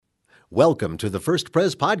Welcome to the First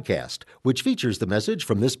Pres podcast, which features the message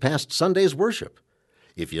from this past Sunday's worship.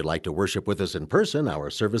 If you'd like to worship with us in person, our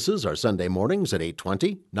services are Sunday mornings at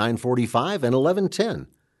 8:20, 9:45, and 11:10.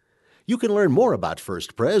 You can learn more about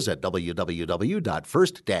First Pres at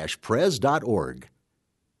www.first-pres.org.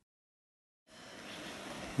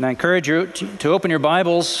 And I encourage you to open your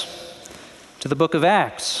Bibles to the book of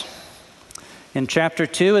Acts. In chapter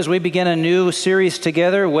 2, as we begin a new series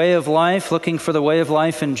together, Way of Life, looking for the way of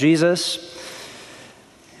life in Jesus.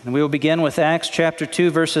 And we will begin with Acts chapter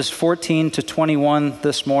 2, verses 14 to 21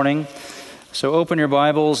 this morning. So open your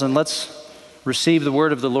Bibles and let's receive the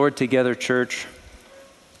word of the Lord together, church.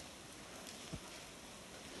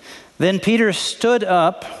 Then Peter stood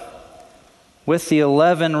up with the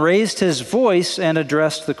 11, raised his voice, and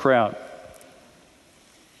addressed the crowd.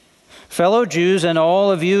 Fellow Jews and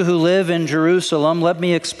all of you who live in Jerusalem, let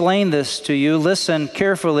me explain this to you. Listen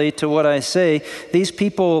carefully to what I say. These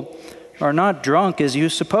people are not drunk as you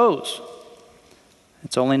suppose.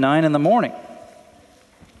 It's only 9 a.m.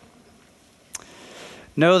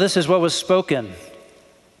 No, this is what was spoken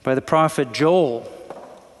by the prophet Joel.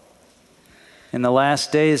 In the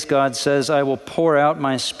last days, God says, I will pour out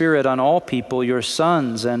my spirit on all people. Your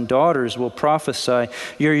sons and daughters will prophesy.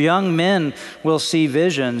 Your young men will see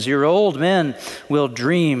visions. Your old men will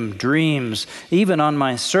dream dreams. Even on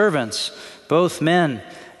my servants, both men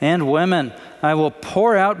and women, I will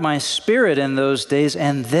pour out my spirit in those days,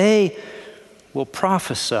 and they will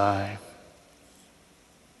prophesy.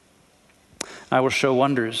 I will show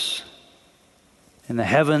wonders in the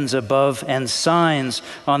heavens above, and signs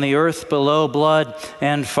on the earth below, blood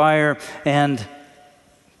and fire and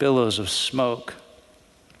billows of smoke.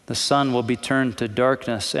 The sun will be turned to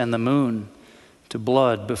darkness and the moon to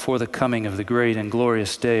blood before the coming of the great and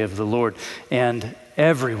glorious day of the Lord. And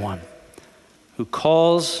everyone who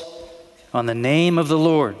calls on the name of the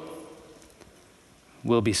Lord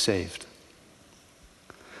will be saved.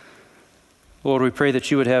 Lord, we pray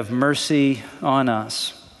that you would have mercy on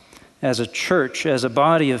us as a church, as a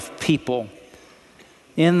body of people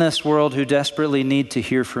in this world who desperately need to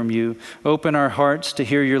hear from you. Open our hearts to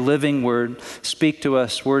hear your living word. Speak to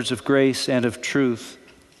us words of grace and of truth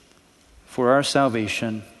for our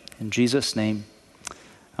salvation. In Jesus' name,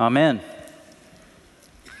 amen.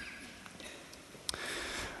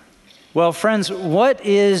 Well, friends, what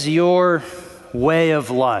is your way of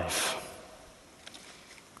life?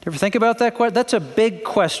 You ever think about that question? That's a big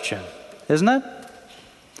question, isn't it?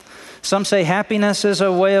 Some say happiness is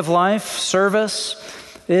a way of life, service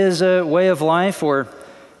is a way of life, or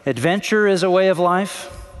adventure is a way of life.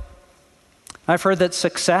 I've heard that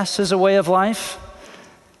success is a way of life,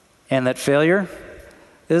 and that failure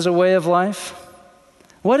is a way of life.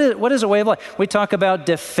 What is a way of life? We talk about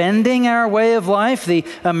defending our way of life, the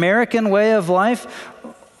American way of life.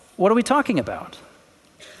 What are we talking about?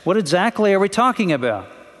 What exactly are we talking about?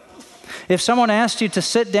 If someone asked you to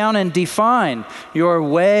sit down and define your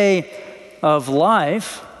way of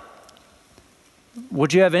life,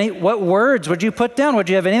 what words would you put down? Would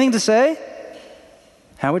you have anything to say?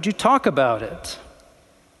 How would you talk about it?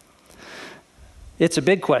 It's a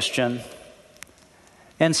big question.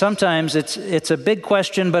 And sometimes it's a big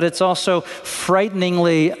question, but it's also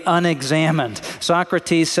frighteningly unexamined.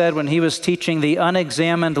 Socrates said when he was teaching, the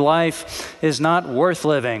unexamined life is not worth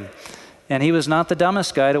living. And he was not the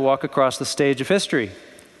dumbest guy to walk across the stage of history.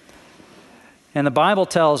 And the Bible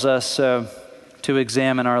tells us to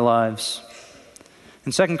examine our lives.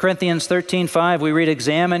 In 2 Corinthians 13:5, we read,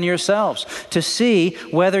 examine yourselves to see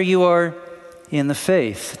whether you are in the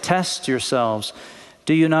faith. Test yourselves.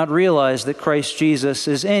 Do you not realize that Christ Jesus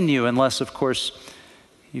is in you? Unless, of course,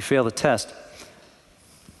 you fail the test.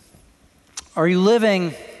 Are you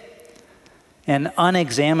living an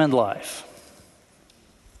unexamined life?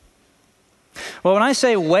 Well, when I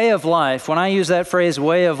say way of life, when I use that phrase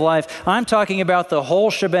way of life, I'm talking about the whole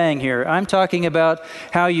shebang here. I'm talking about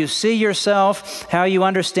how you see yourself, how you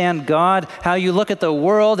understand God, how you look at the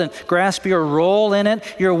world and grasp your role in it.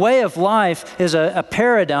 Your way of life is a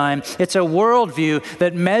paradigm. It's a worldview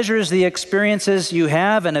that measures the experiences you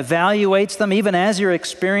have and evaluates them even as you're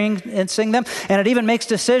experiencing them. And it even makes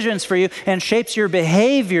decisions for you and shapes your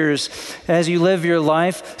behaviors as you live your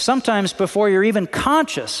life, sometimes before you're even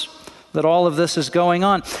conscious that all of this is going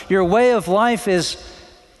on. Your way of life is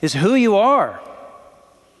who you are.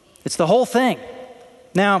 It's the whole thing.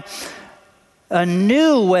 Now, a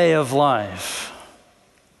new way of life.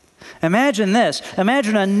 Imagine this.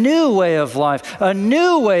 Imagine a new way of life. A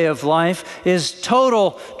new way of life is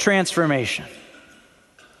total transformation.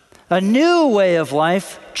 A new way of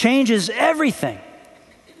life changes everything,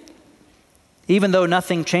 even though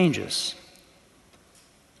nothing changes.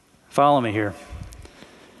 Follow me here,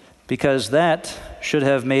 because that should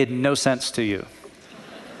have made no sense to you.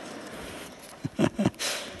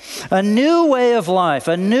 A new way of life,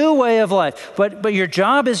 a new way of life. But your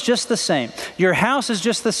job is just the same. Your house is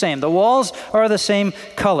just the same. The walls are the same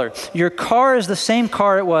color. Your car is the same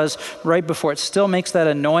car it was right before. It still makes that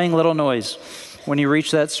annoying little noise when you reach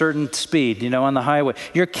that certain speed, on the highway.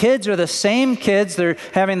 Your kids are the same kids. They're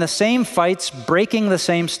having the same fights, breaking the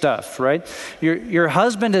same stuff, right? Your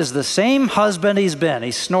husband is the same husband he's been.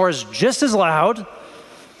 He snores just as loud.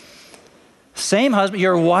 Same husband.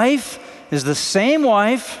 Your wife is the same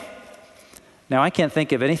wife. Now, I can't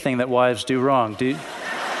think of anything that wives do wrong, do you?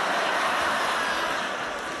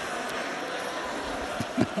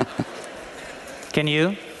 Can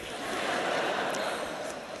you?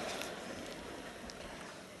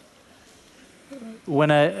 When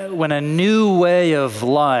a new way of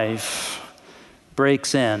life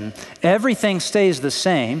breaks in, everything stays the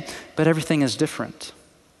same, but everything is different.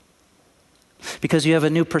 Because you have a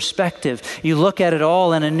new perspective. You look at it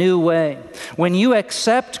all in a new way. When you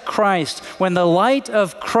accept Christ, when the light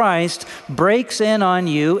of Christ breaks in on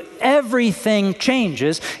you, everything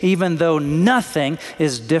changes, even though nothing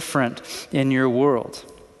is different in your world.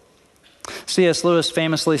 C.S. Lewis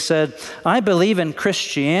famously said, "I believe in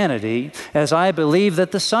Christianity as I believe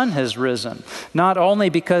that the sun has risen, not only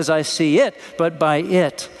because I see it, but by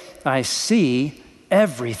it I see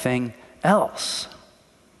everything else."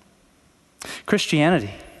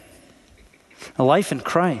 Christianity, a life in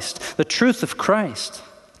Christ, the truth of Christ,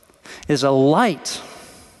 is a light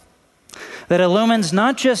that illumines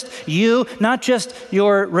not just you, not just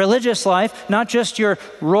your religious life, not just your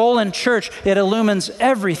role in church. It illumines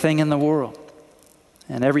everything in the world,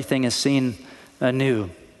 and everything is seen anew.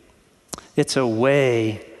 It's a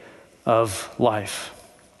way of life.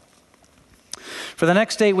 For the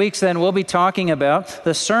next 8 weeks, then, we'll be talking about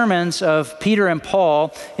the sermons of Peter and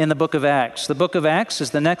Paul in the book of Acts. The book of Acts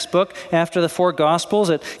is the next book after the four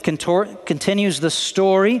Gospels. It continues the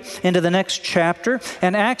story into the next chapter.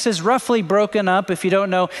 And Acts is roughly broken up, if you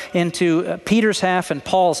don't know, into Peter's half and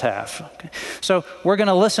Paul's half. Okay. So we're going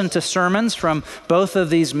to listen to sermons from both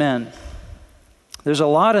of these men. There's a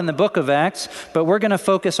lot in the book of Acts, but we're going to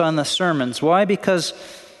focus on the sermons. Why? Because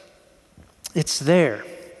it's there.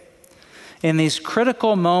 In these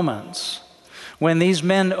critical moments, when these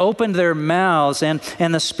men opened their mouths and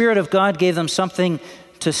the Spirit of God gave them something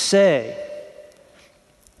to say,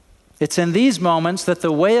 it's in these moments that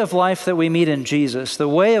the way of life that we meet in Jesus, the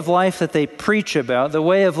way of life that they preach about, the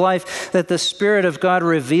way of life that the Spirit of God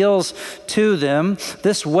reveals to them,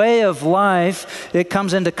 this way of life, it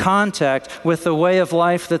comes into contact with the way of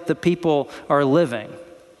life that the people are living.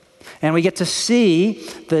 And we get to see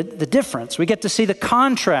the difference. We get to see the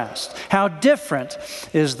contrast. How different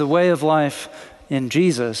is the way of life in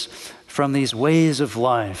Jesus from these ways of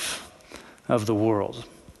life of the world.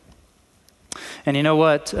 And you know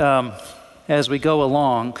what? As we go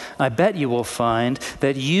along, I bet you will find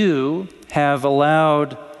that you have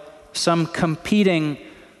allowed some competing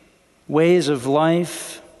ways of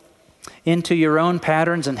life into your own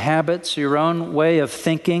patterns and habits, your own way of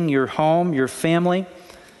thinking, your home, your family.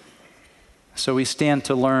 So we stand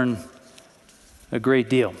to learn a great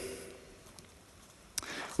deal.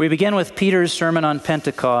 We begin with Peter's sermon on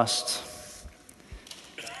Pentecost.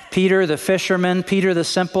 Peter the fisherman, Peter the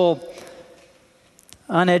simple,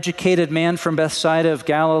 uneducated man from Bethsaida of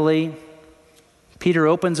Galilee. Peter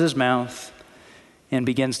opens his mouth and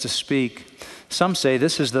begins to speak. Some say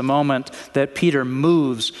this is the moment that Peter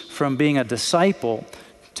moves from being a disciple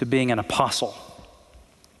to being an apostle.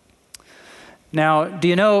 Now, do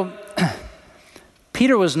you know,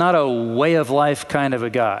 Peter was not a way of life kind of a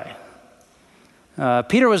guy.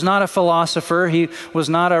 Peter was not a philosopher. He was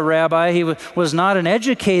not a rabbi. He was not an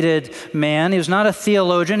educated man. He was not a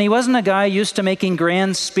theologian. He wasn't a guy used to making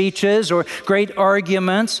grand speeches or great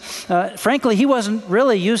arguments. Frankly, he wasn't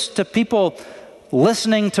really used to people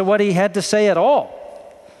listening to what he had to say at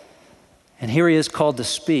all. And here he is called to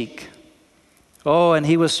speak. Oh, and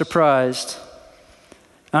he was surprised.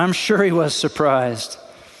 I'm sure he was surprised.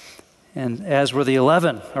 And as were the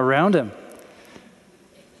 11 around him.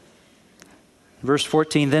 Verse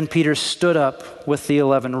 14, then Peter stood up with the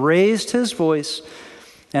 11, raised his voice,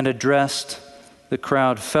 and addressed the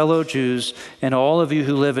crowd, fellow Jews, and all of you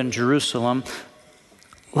who live in Jerusalem.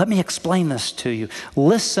 Let me explain this to you.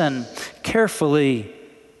 Listen carefully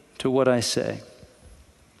to what I say.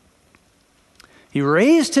 He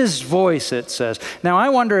raised his voice, it says. Now, I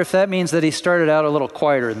wonder if that means that he started out a little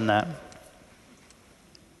quieter than that.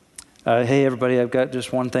 Hey, everybody, I've got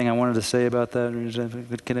just one thing I wanted to say about that.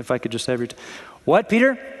 If I could just have your... What,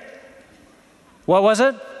 Peter? What was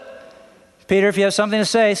it? Peter, if you have something to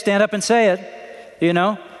say, stand up and say it. You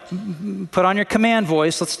know, put on your command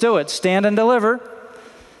voice. Let's do it. Stand and deliver.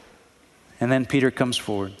 And then Peter comes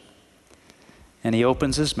forward and he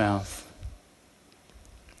opens his mouth.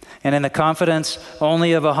 And in the confidence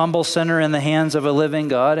only of a humble sinner in the hands of a living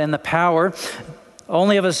God, and the power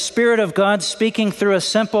only of a Spirit of God speaking through a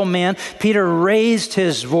simple man, Peter raised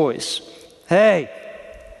his voice. Hey,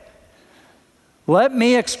 let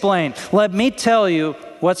me explain. Let me tell you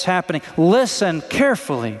what's happening. Listen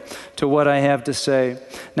carefully to what I have to say.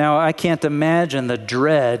 Now, I can't imagine the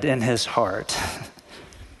dread in his heart.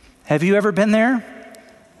 Have you ever been there?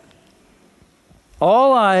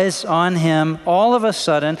 All eyes on him, all of a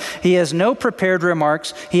sudden. He has no prepared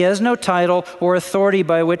remarks. He has no title or authority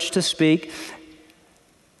by which to speak.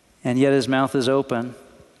 And yet his mouth is open.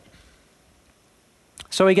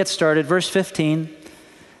 So he gets started. Verse 15.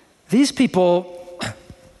 These people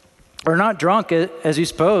are not drunk, as you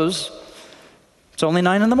suppose. It's only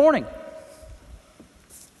 9 a.m.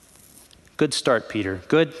 Good start, Peter.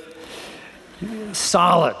 Good.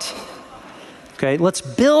 Solid. Okay, let's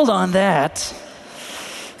build on that.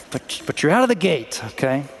 But you're out of the gate,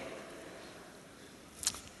 okay?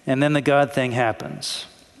 And then the God thing happens.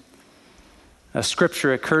 A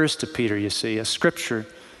scripture occurs to Peter, you see. A scripture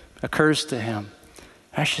occurs to him.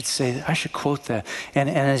 I should quote that. And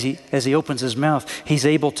as he opens his mouth, he's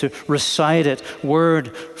able to recite it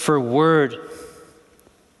word for word.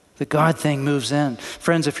 The God thing moves in.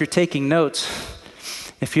 Friends, if you're taking notes,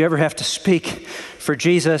 if you ever have to speak for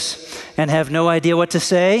Jesus and have no idea what to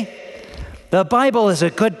say, the Bible is a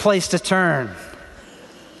good place to turn.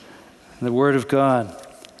 The Word of God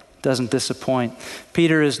doesn't disappoint.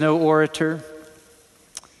 Peter is no orator,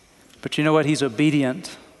 but you know what? He's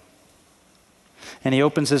obedient. And he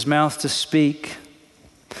opens his mouth to speak.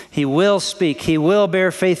 He will speak. He will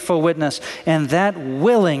bear faithful witness. And that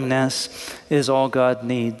willingness is all God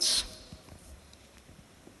needs.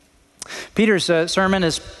 Peter's sermon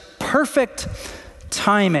is perfect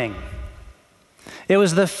timing. It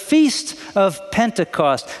was the Feast of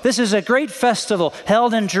Pentecost. This is a great festival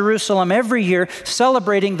held in Jerusalem every year,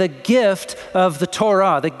 celebrating the gift of the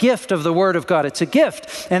Torah, the gift of the Word of God. It's a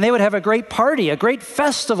gift. And they would have a great party, a great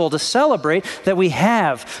festival to celebrate that we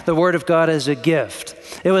have the Word of God as a gift.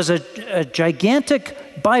 It was a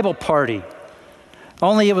gigantic Bible party.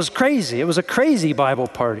 Only it was crazy. It was a crazy Bible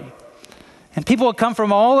party. And people would come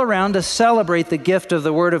from all around to celebrate the gift of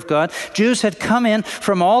the Word of God. Jews had come in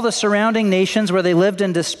from all the surrounding nations where they lived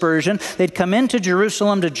in dispersion. They'd come into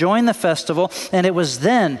Jerusalem to join the festival. And it was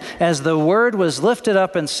then, as the Word was lifted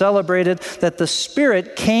up and celebrated, that the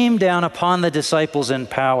Spirit came down upon the disciples in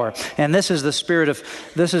power. And this is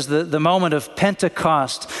the moment of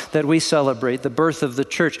Pentecost that we celebrate, the birth of the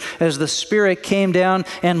church. As the Spirit came down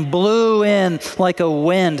and blew in like a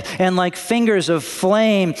wind, and like fingers of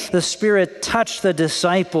flame, the Spirit touched the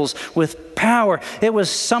disciples with power. It was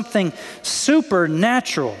something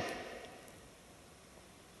supernatural.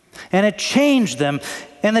 And it changed them.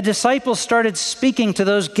 And the disciples started speaking to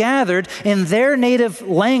those gathered in their native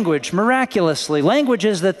language, miraculously,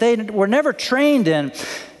 languages that they were never trained in.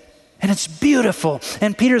 And it's beautiful.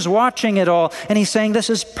 And Peter's watching it all, and he's saying, this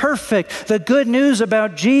is perfect. The good news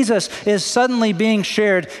about Jesus is suddenly being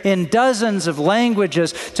shared in dozens of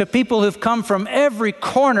languages to people who've come from every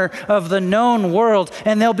corner of the known world,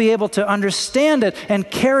 and they'll be able to understand it and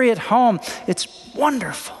carry it home. It's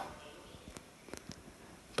wonderful.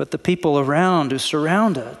 But the people around who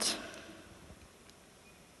surround it,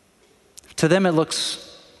 to them it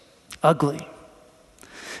looks ugly.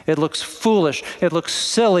 It looks foolish. It looks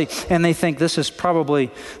silly. And they think this is probably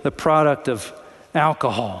the product of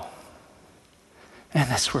alcohol. And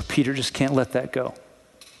that's where Peter just can't let that go.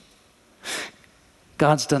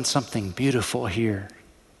 God's done something beautiful here.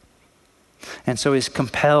 And so he's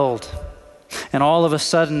compelled. And all of a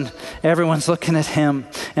sudden, everyone's looking at him.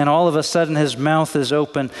 And all of a sudden, his mouth is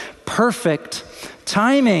open. Perfect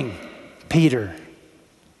timing, Peter.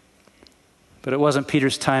 But it wasn't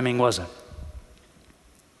Peter's timing, was it?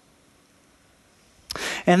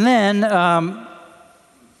 And then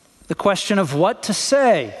the question of what to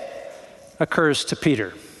say occurs to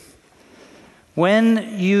Peter. One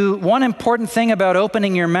important thing about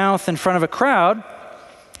opening your mouth in front of a crowd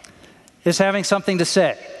is having something to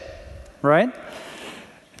say, right?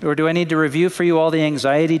 Or do I need to review for you all the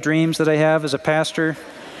anxiety dreams that I have as a pastor?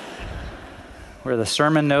 Where the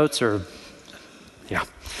sermon notes are, yeah.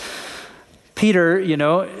 Peter,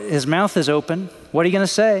 his mouth is open. What are you going to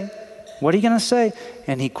say? What are you going to say?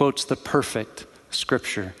 And he quotes the perfect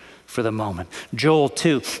scripture for the moment. Joel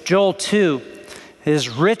 2. Joel 2 is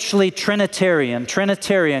richly Trinitarian.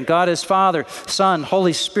 God is Father, Son,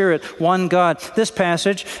 Holy Spirit, one God. This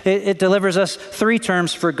passage, it delivers us three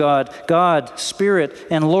terms for God: God, Spirit,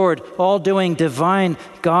 and Lord, all doing divine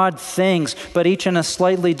God things, but each in a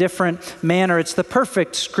slightly different manner. It's the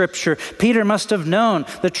perfect Scripture. Peter must have known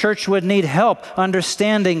the church would need help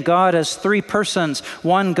understanding God as three persons,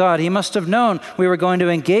 one God. He must have known we were going to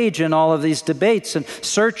engage in all of these debates and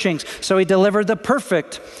searchings, so he delivered the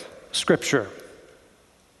perfect Scripture.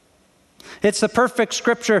 It's the perfect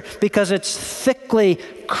Scripture because it's thickly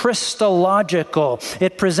Christological.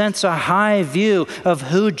 It presents a high view of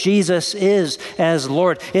who Jesus is as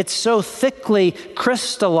Lord. It's so thickly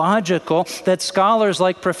Christological that scholars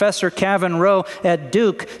like Professor Kavin Rowe at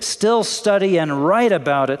Duke still study and write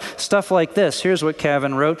about it. Stuff like this. Here's what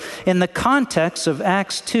Kavin wrote. In the context of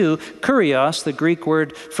Acts 2, kurios, the Greek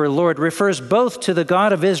word for Lord, refers both to the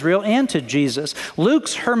God of Israel and to Jesus.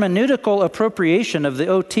 Luke's hermeneutical appropriation of the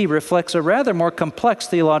OT reflects a rather more complex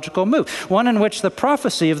theological move, one in which the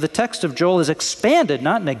prophecy of the text of Joel is expanded,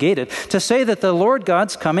 not negated, to say that the Lord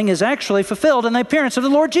God's coming is actually fulfilled in the appearance of the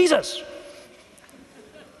Lord Jesus.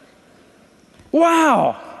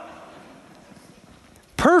 Wow!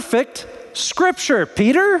 Perfect Scripture,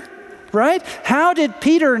 Peter, right? How did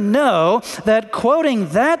Peter know that quoting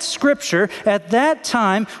that Scripture at that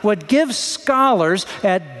time would give scholars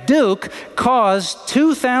at Duke cause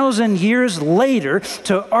 2,000 years later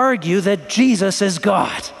to argue that Jesus is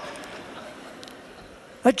God?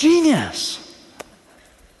 A genius.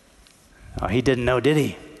 Oh, he didn't know, did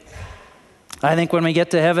he? I think when we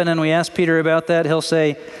get to heaven and we ask Peter about that, he'll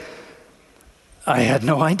say, I had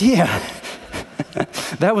no idea.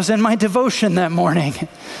 That was in my devotion that morning.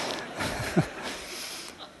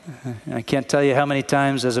 I can't tell you how many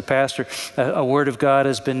times as a pastor a word of God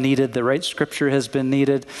has been needed, the right Scripture has been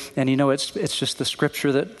needed, and you know it's just the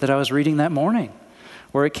Scripture that I was reading that morning,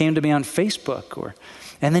 or it came to me on Facebook,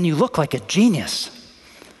 and then you look like a genius.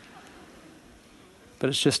 But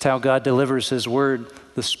it's just how God delivers His word.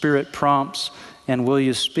 The Spirit prompts, and will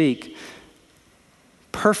you speak?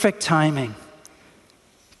 Perfect timing.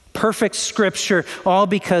 Perfect Scripture, all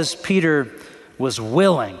because Peter was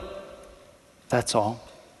willing. That's all.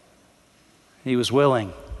 He was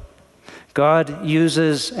willing. God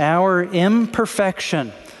uses our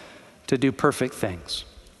imperfection to do perfect things.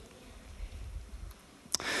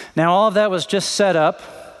 Now, all of that was just set up.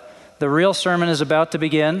 The real sermon is about to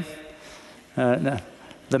begin.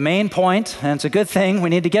 The main point, and it's a good thing, we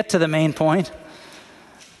need to get to the main point.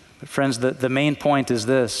 But friends, the main point is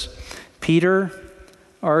this. Peter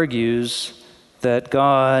argues that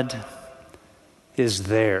God is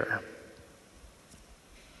there.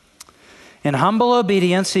 In humble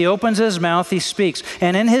obedience, he opens his mouth, he speaks.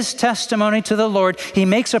 And in his testimony to the Lord, he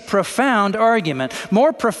makes a profound argument.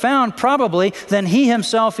 More profound, probably, than he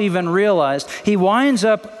himself even realized. He winds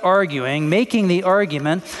up arguing, making the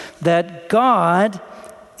argument that God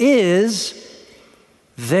is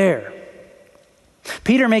there.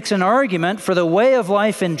 Peter makes an argument for the way of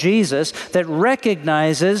life in Jesus that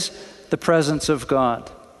recognizes the presence of God.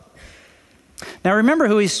 Now remember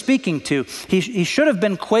who he's speaking to. He should have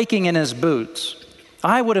been quaking in his boots.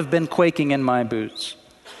 I would have been quaking in my boots.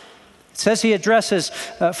 It says he addresses,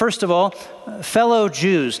 first of all, fellow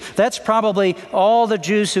Jews. That's probably all the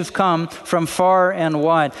Jews who've come from far and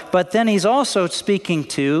wide. But then he's also speaking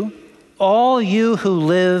to all you who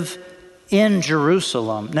live in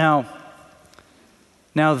Jerusalem. Now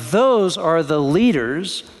those are the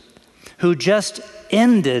leaders who just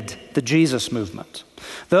ended the Jesus movement.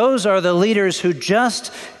 Those are the leaders who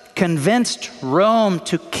just convinced Rome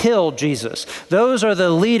to kill Jesus. Those are the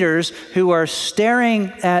leaders who are staring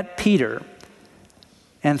at Peter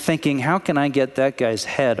and thinking, how can I get that guy's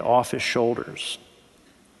head off his shoulders?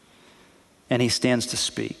 And he stands to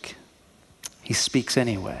speak. He speaks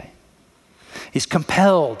anyway. He's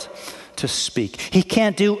compelled to speak. He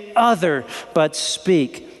can't do other but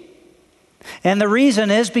speak. And the reason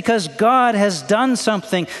is because God has done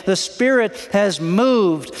something. The Spirit has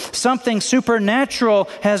moved. Something supernatural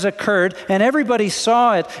has occurred, and everybody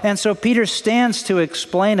saw it. And so Peter stands to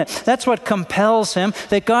explain it. That's what compels him,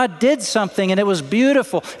 that God did something, and it was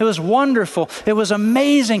beautiful. It was wonderful. It was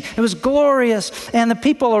amazing. It was glorious. And the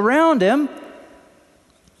people around him,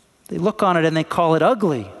 they look on it and they call it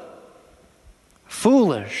ugly,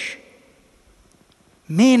 foolish,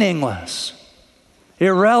 meaningless,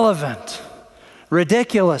 irrelevant,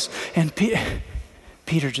 ridiculous. And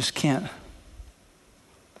Peter just can't.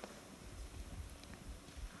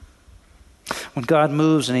 When God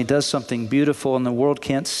moves and he does something beautiful and the world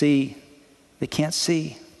can't see, they can't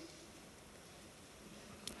see.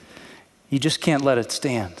 You just can't let it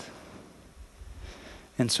stand.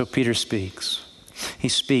 And so Peter speaks. He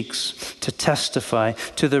speaks to testify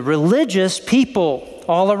to the religious people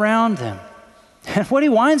all around them. And what he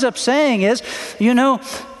winds up saying is,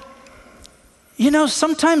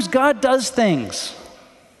 sometimes God does things.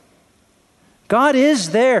 God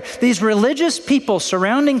is there. These religious people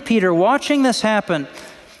surrounding Peter, watching this happen,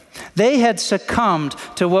 they had succumbed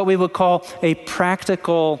to what we would call a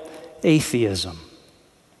practical atheism.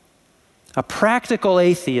 A practical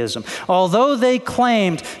atheism. Although they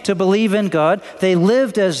claimed to believe in God, they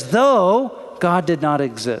lived as though God did not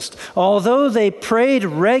exist. Although they prayed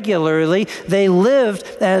regularly, they lived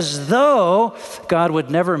as though God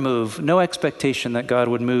would never move. No expectation that God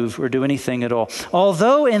would move or do anything at all.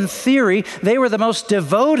 Although in theory they were the most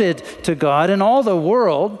devoted to God in all the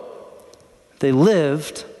world, they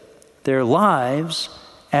lived their lives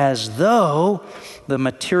as though the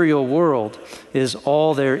material world is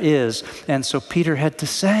all there is. And so Peter had to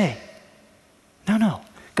say, no,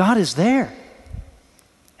 God is there.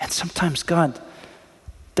 And sometimes God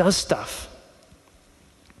does stuff.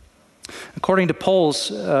 According to polls,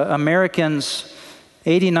 Americans,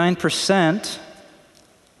 89%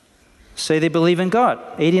 say they believe in God.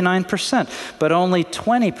 89%. But only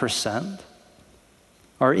 20%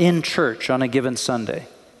 are in church on a given Sunday.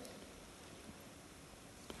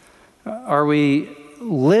 Are we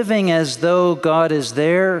living as though God is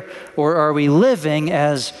there, or are we living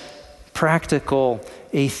as practical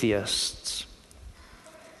atheists?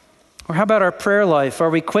 Or how about our prayer life? Are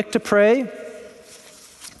we quick to pray?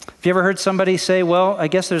 Have you ever heard somebody say, well, I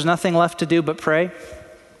guess there's nothing left to do but pray?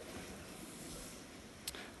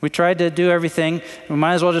 We tried to do everything. We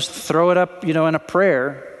might as well just throw it up, in a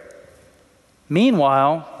prayer.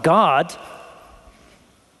 Meanwhile, God,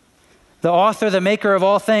 the author, the maker of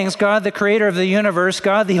all things, God, the creator of the universe,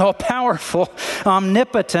 God, the all-powerful,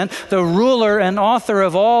 omnipotent, the ruler and author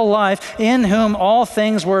of all life, in whom all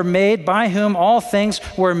things were made, by whom all things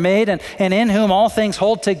were made, and in whom all things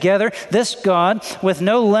hold together, this God, with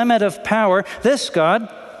no limit of power, this God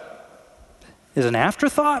is an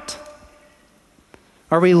afterthought?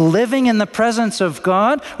 Are we living in the presence of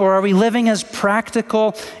God, or are we living as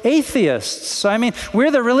practical atheists?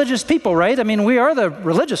 We're the religious people, right? We are the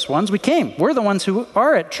religious ones. We came. We're the ones who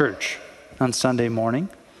are at church on Sunday morning.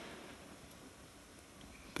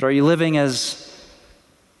 But are you living as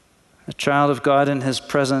a child of God in His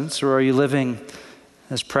presence, or are you living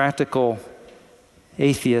as practical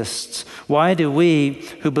atheists? Why do we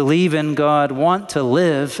who believe in God want to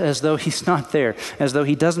live as though He's not there, as though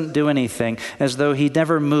He doesn't do anything, as though He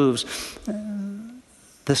never moves?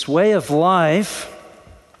 This way of life,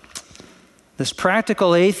 this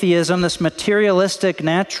practical atheism, this materialistic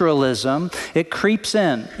naturalism, it creeps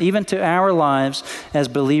in, even to our lives as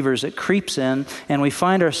believers. It creeps in, and we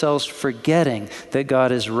find ourselves forgetting that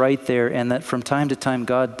God is right there, and that from time to time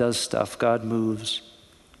God does stuff, God moves.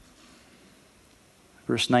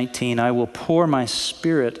 Verse 19, I will pour my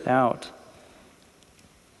Spirit out.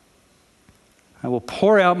 I will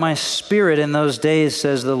pour out my Spirit in those days,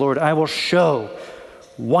 says the Lord. I will show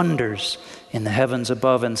wonders in the heavens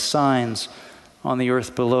above and signs on the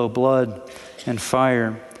earth below, blood and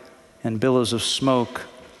fire and billows of smoke.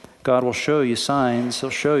 God will show you signs. He'll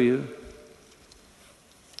show you.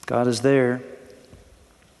 God is there.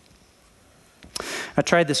 I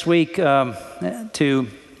tried this week to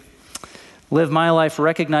live my life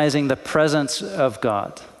recognizing the presence of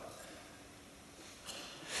God.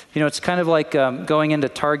 It's kind of like going into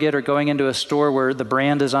Target or going into a store where the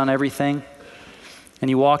brand is on everything. And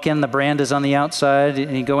you walk in, the brand is on the outside.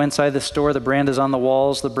 And you go inside the store, the brand is on the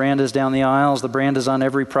walls. The brand is down the aisles. The brand is on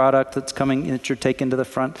every product that you're taking to the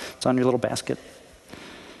front. It's on your little basket. And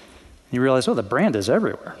you realize, the brand is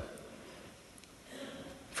everywhere.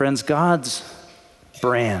 Friends, God's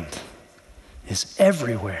brand is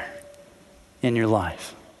everywhere in your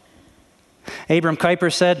life. Abram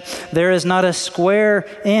Kuyper said, there is not a square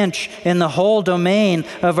inch in the whole domain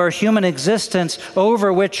of our human existence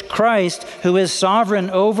over which Christ, who is sovereign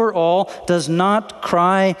over all, does not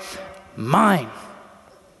cry, mine.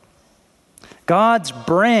 God's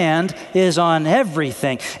brand is on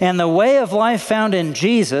everything. And the way of life found in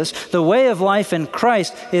Jesus, the way of life in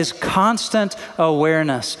Christ, is constant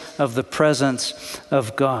awareness of the presence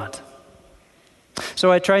of God.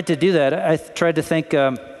 So I tried to do that. I tried to think,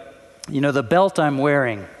 the belt I'm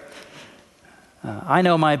wearing. I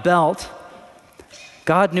know my belt.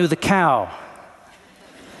 God knew the cow.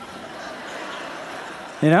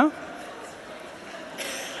 The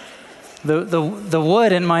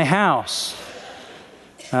wood in my house.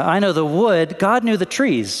 I know the wood. God knew the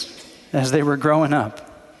trees as they were growing up.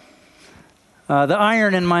 The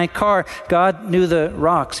iron in my car, God knew the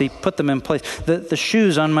rocks. He put them in place. The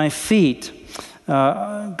shoes on my feet,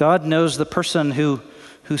 God knows the person who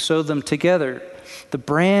sewed them together. The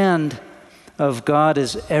brand of God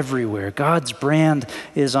is everywhere. God's brand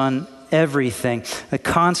is on everything. A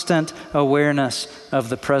constant awareness of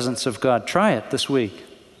the presence of God. Try it this week.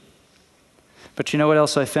 But you know what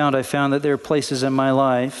else I found? I found that there are places in my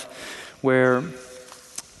life where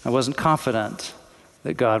I wasn't confident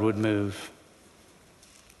that God would move.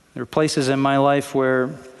 There were places in my life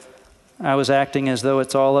where I was acting as though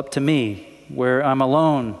it's all up to me, where I'm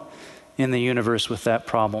alone in the universe with that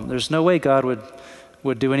problem. There's no way God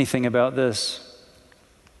would do anything about this.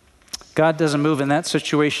 God doesn't move in that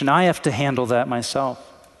situation. I have to handle that myself.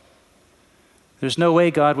 There's no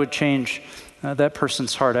way God would change that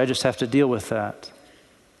person's heart. I just have to deal with that.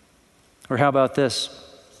 Or how about this?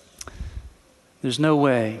 There's no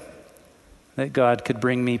way that God could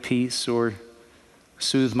bring me peace or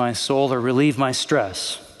soothe my soul or relieve my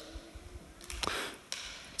stress.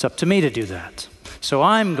 It's up to me to do that. So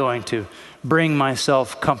I'm going to bring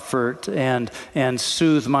myself comfort and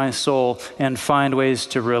soothe my soul and find ways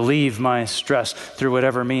to relieve my stress through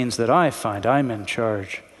whatever means that I find. I'm in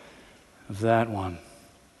charge of that one.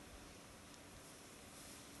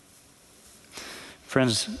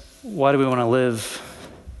 Friends, why do we want to live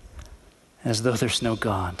as though there's no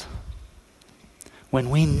God when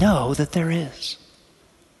we know that there is?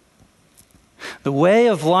 The way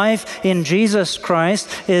of life in Jesus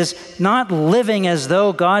Christ is not living as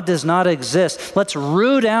though God does not exist. Let's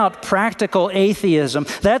root out practical atheism.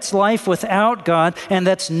 That's life without God, and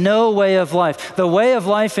that's no way of life. The way of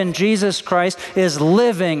life in Jesus Christ is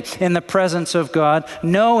living in the presence of God,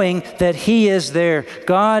 knowing that He is there.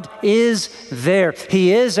 God is there.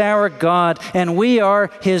 He is our God, and we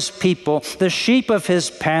are His people, the sheep of His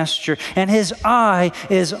pasture, and His eye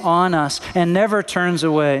is on us and never turns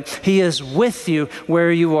away. He is with you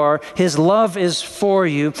where you are. His love is for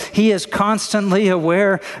you. He is constantly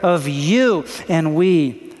aware of you. And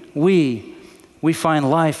we find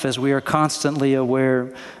life as we are constantly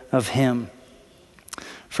aware of Him.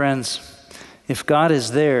 Friends, if God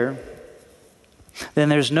is there, then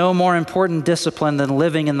there's no more important discipline than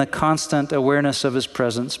living in the constant awareness of His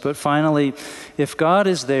presence. But finally, if God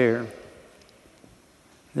is there,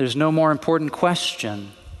 there's no more important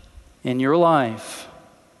question in your life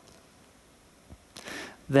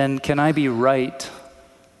then can I be right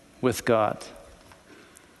with God?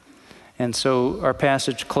 And so our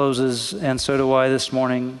passage closes, and so do I this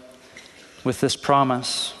morning, with this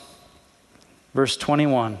promise. Verse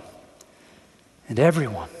 21, and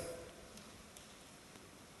everyone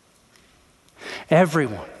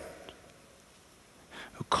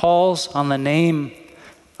who calls on the name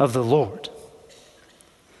of the Lord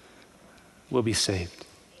will be saved.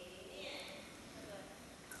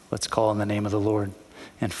 Let's call on the name of the Lord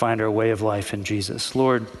and find our way of life in Jesus.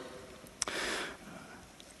 Lord,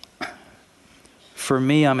 for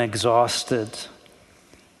me, I'm exhausted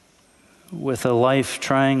with a life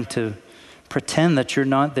trying to pretend that you're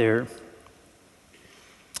not there.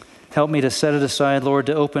 Help me to set it aside, Lord,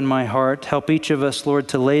 to open my heart. Help each of us, Lord,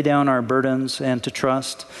 to lay down our burdens and to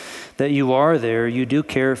trust that you are there, you do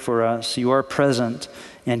care for us, you are present,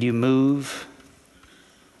 and you move.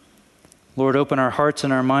 Lord, open our hearts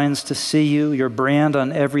and our minds to see you, your brand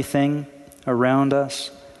on everything around us.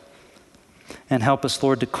 And help us,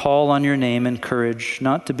 Lord, to call on your name in courage,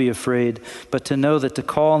 not to be afraid, but to know that to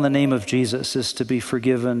call on the name of Jesus is to be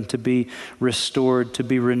forgiven, to be restored, to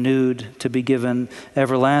be renewed, to be given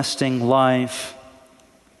everlasting life,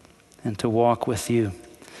 and to walk with you.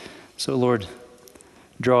 So, Lord,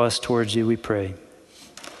 draw us towards you, we pray.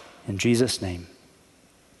 In Jesus' name,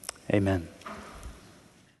 amen.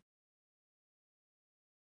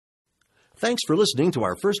 Thanks for listening to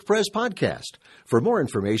our First Pres podcast. For more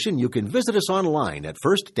information, you can visit us online at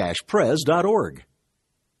first-pres.org.